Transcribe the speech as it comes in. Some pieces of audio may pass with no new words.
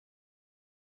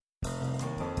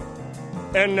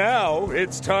And now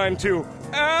it's time to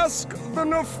Ask the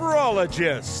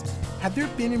Nephrologist. Have there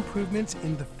been improvements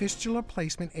in the fistula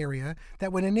placement area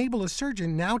that would enable a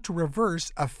surgeon now to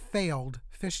reverse a failed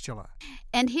fistula?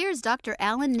 And here's Dr.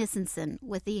 Alan Nissenson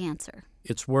with the answer.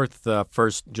 It's worth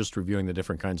first just reviewing the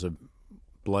different kinds of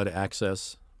blood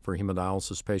access for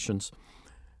hemodialysis patients.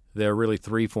 There are really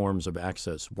three forms of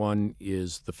access. One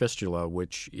is the fistula,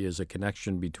 which is a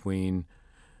connection between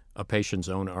a patient's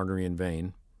own artery and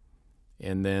vein.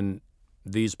 And then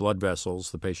these blood vessels,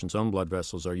 the patient's own blood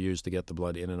vessels, are used to get the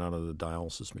blood in and out of the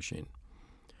dialysis machine.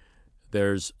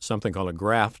 There's something called a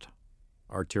graft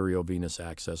arteriovenous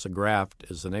access. A graft,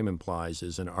 as the name implies,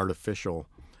 is an artificial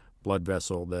blood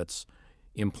vessel that's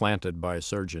implanted by a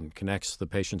surgeon, connects the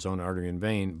patient's own artery and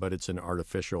vein, but it's an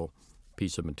artificial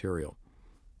piece of material.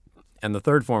 And the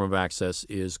third form of access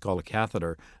is called a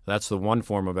catheter. That's the one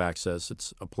form of access.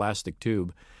 It's a plastic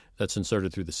tube that's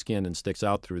inserted through the skin and sticks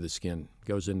out through the skin,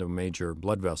 goes into a major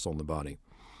blood vessel in the body.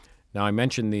 Now, I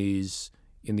mentioned these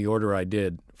in the order I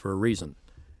did for a reason.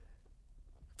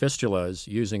 Fistulas,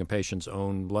 using a patient's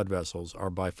own blood vessels, are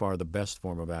by far the best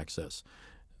form of access.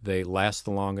 They last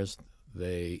the longest,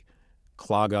 they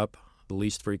clog up the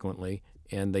least frequently,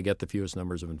 and they get the fewest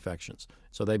numbers of infections.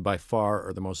 So they by far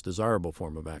are the most desirable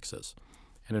form of access.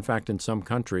 And in fact, in some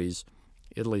countries,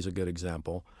 Italy's a good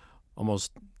example,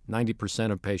 almost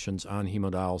 90% of patients on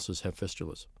hemodialysis have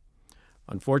fistulas.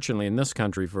 Unfortunately, in this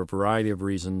country, for a variety of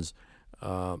reasons,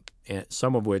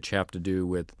 some of which have to do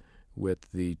with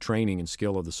the training and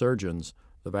skill of the surgeons,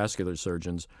 the vascular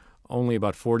surgeons, only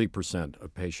about 40%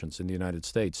 of patients in the United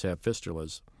States have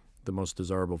fistulas, the most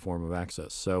desirable form of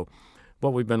access. So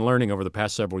what we've been learning over the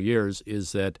past several years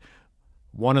is that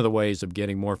one of the ways of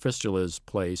getting more fistulas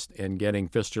placed and getting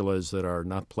fistulas that are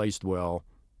not placed well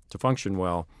to function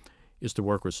well is to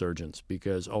work with surgeons,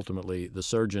 because ultimately the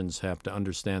surgeons have to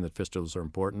understand that fistulas are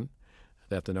important.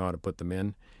 They have to know how to put them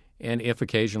in. And if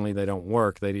occasionally they don't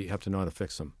work, they have to know how to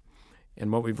fix them.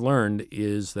 And what we've learned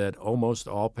is that almost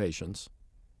all patients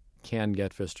can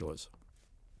get fistulas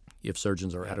if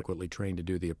surgeons are adequately trained to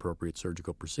do the appropriate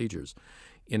surgical procedures.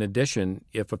 In addition,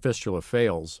 if a fistula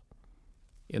fails,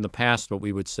 in the past what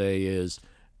we would say is,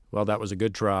 well, that was a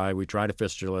good try. We tried a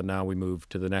fistula. Now we move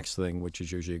to the next thing, which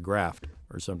is usually a graft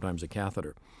or sometimes a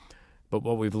catheter. But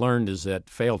what we've learned is that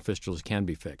failed fistulas can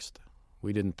be fixed.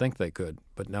 We didn't think they could,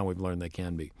 but now we've learned they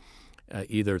can be,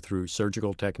 either through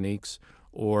surgical techniques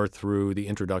or through the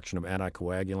introduction of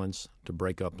anticoagulants to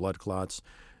break up blood clots.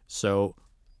 So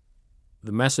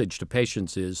the message to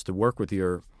patients is to work with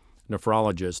your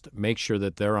nephrologist, make sure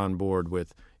that they're on board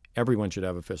with everyone should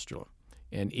have a fistula.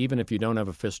 And even if you don't have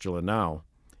a fistula now,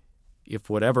 if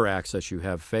whatever access you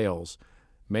have fails,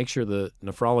 make sure the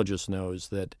nephrologist knows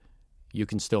that you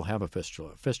can still have a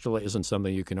fistula. Fistula isn't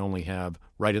something you can only have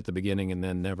right at the beginning and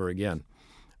then never again.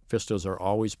 Fistulas are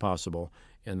always possible,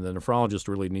 and the nephrologist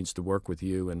really needs to work with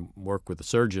you and work with the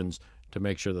surgeons to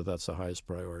make sure that that's the highest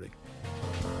priority.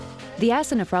 The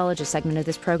Ask the Nephrologist segment of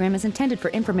this program is intended for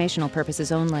informational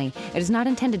purposes only. It is not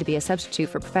intended to be a substitute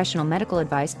for professional medical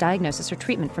advice, diagnosis, or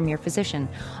treatment from your physician.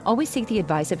 Always seek the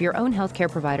advice of your own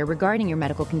healthcare provider regarding your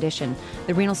medical condition.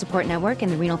 The Renal Support Network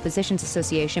and the Renal Physicians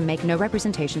Association make no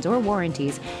representations or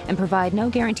warranties and provide no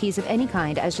guarantees of any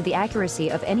kind as to the accuracy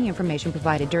of any information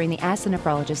provided during the Ask the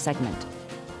Nephrologist segment.